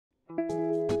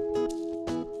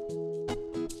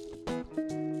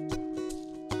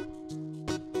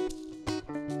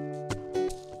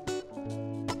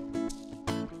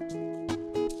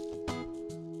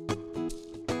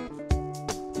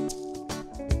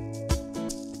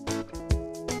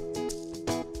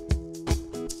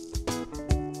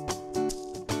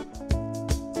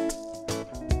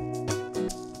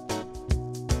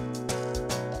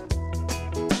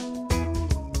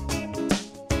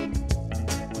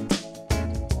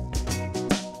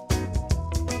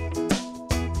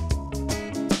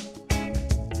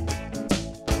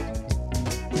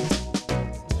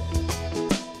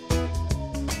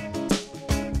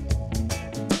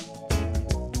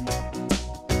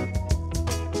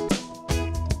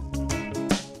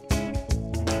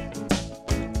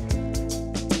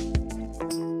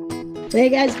There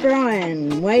goes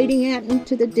Brian, wading out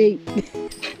into the deep.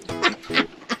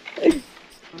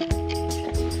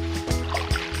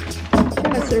 Show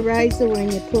us a razor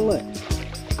when you pull it.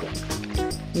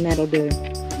 And that'll do.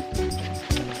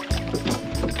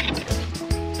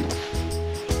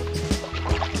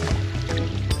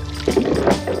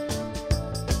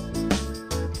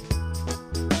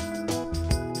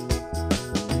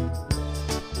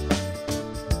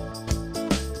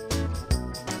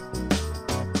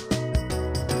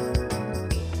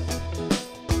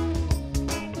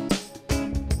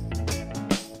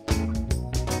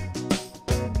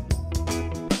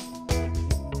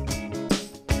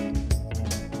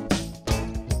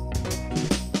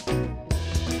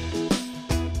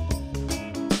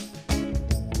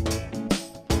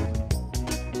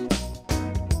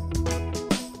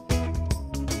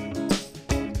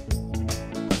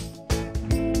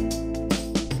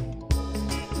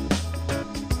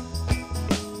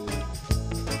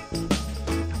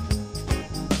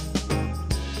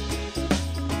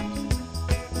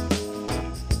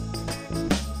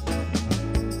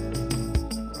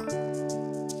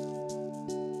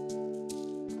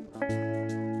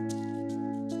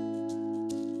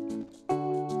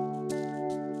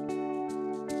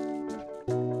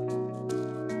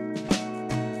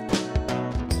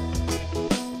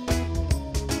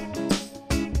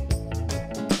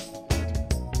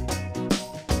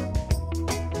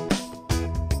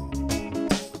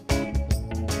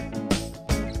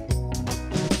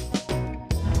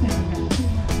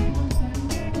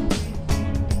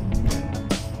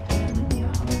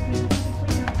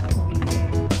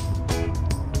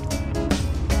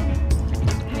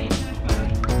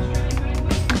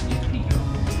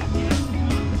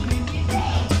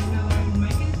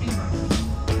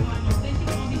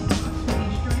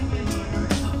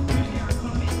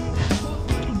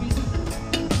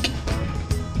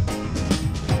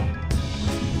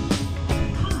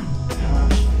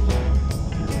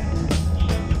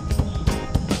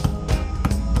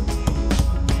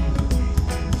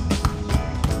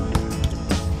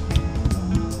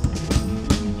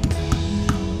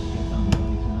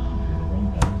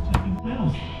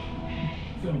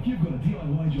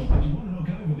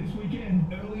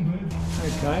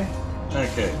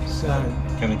 Okay, so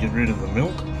going to get rid of the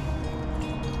milk.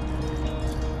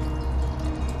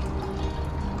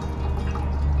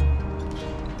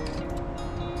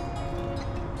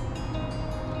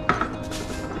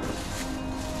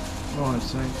 Right,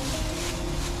 so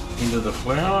into the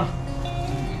flour.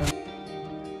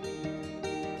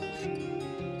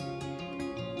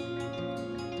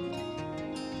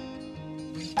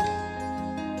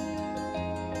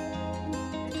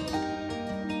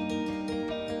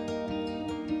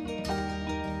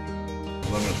 As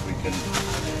long as we can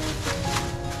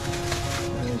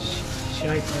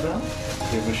shake it up.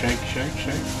 give a shake.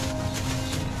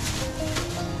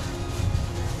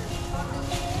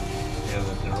 Now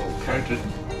that they're all coated.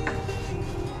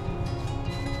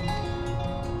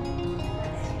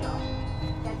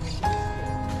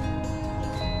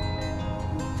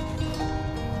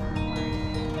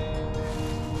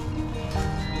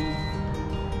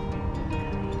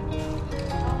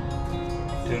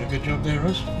 Doing a good job there,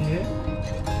 Russ? Yeah.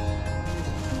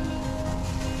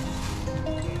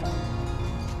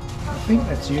 I think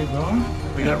that's you, Brian.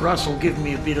 We got Russell giving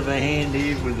me a bit of a hand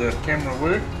here with the camera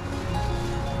work.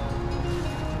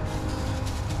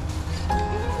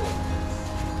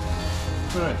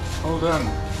 Right, all done.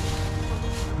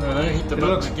 Right, hit the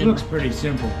button again. Looks pretty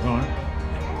simple, Brian.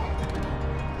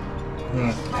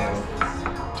 Right,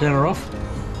 now turn her off.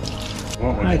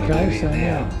 What we're going to do so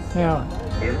here now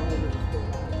we're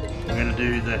going to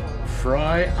do the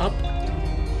fry up.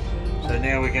 So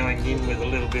now we're going in with a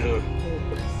little bit of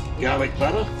garlic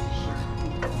butter.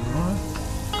 right.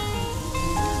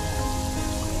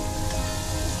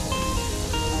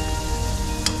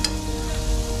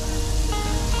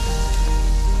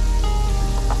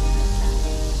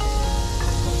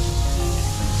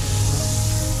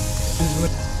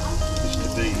 Just to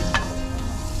be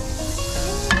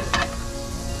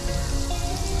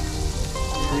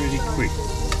pretty quick.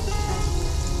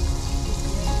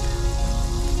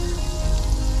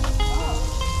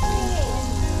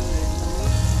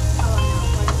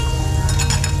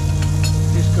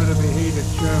 Just got to be heated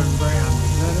through and brown.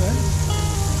 Is that right?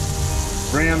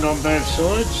 Browned on both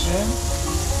sides. Yeah.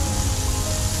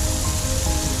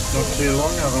 Not too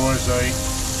long, otherwise they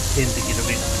tend to get a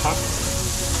bit puffed.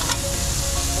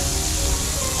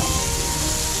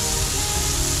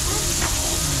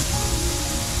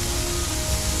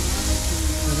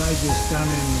 Are they just done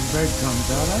in breadcrumbs,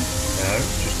 are they? No,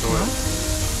 just oil.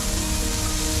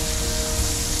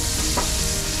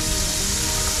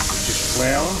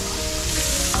 flour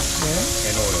Yeah.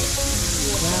 and oil.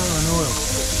 Flour and oil.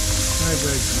 No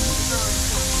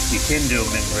breadcrumbs. You can do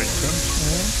them in breadcrumbs.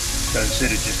 Yeah. So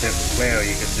instead of just having flour,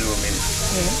 you can do them in.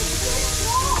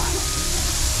 Yeah.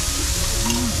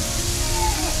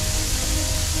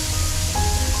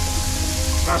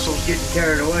 Russell's getting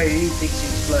carried away. He thinks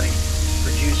he's bloody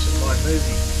producing my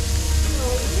movie.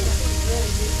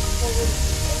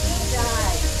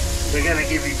 We're going to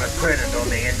give him a credit on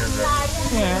the end of the...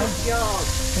 Yeah.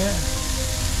 Yeah.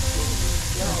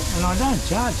 And I don't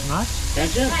charge much.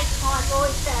 Don't you?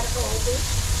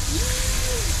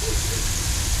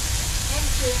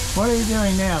 What are you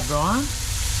doing now, Brian?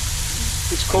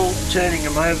 It's called turning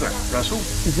them over, Russell.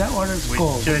 Is that what it's We're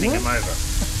called? turning is it? them over.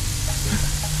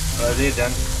 Oh, they're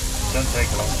done. Don't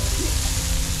take long.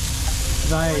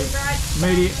 They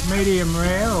medium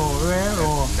rare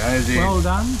or No, they're, well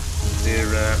done? they're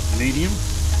medium.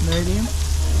 Medium?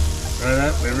 Right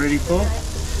up, we're ready, Paul?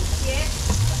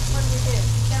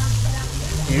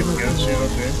 Yep, go and see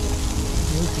what's there.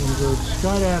 Looking good.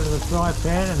 Straight out of the fry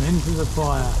pan and into the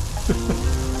fire.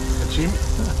 That's him.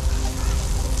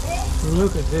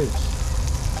 Look at this.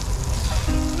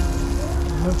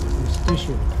 Look at this dish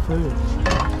of food.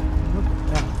 Look at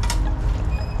that.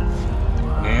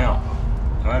 Wow. Now,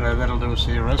 righto, that'll do us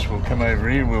there, Russ. We'll come over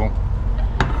here, we'll...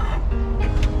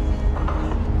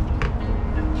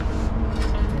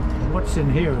 What's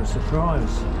in here? A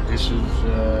surprise. This is,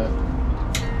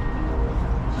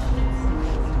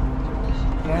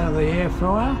 Out of the air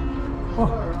fryer. Oh,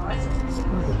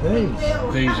 look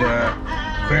at these are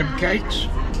crab cakes.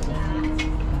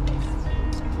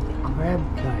 crab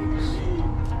cakes.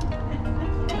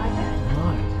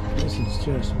 Right, this is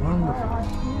just wonderful.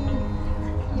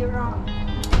 You're on.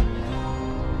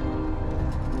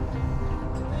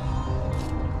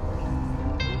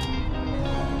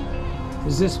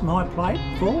 Is this my plate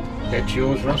full? That's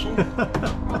yours, Russell.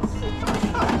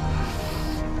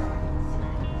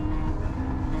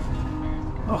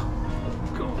 Oh,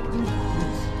 God.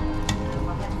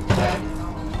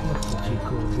 That's what you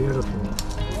call beautiful.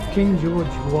 King George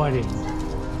whiting.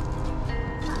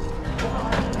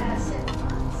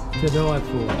 To die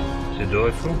for. To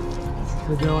die for.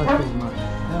 To die for, mate.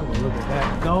 Have a look at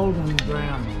that. Golden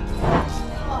brown.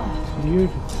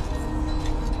 Beautiful.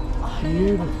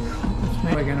 Beautiful. That's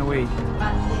what we're going to eat.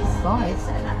 Bye.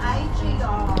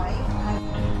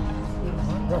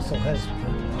 Russell has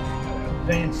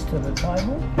advanced to the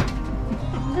table.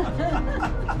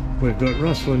 We've got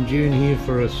Russell and June here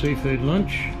for a seafood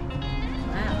lunch.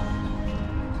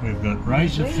 Wow. We've got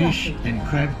razor fish and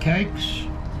crab cakes.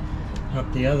 Up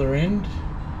the other end,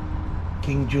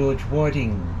 King George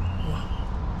whiting.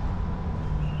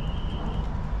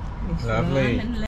 Lovely.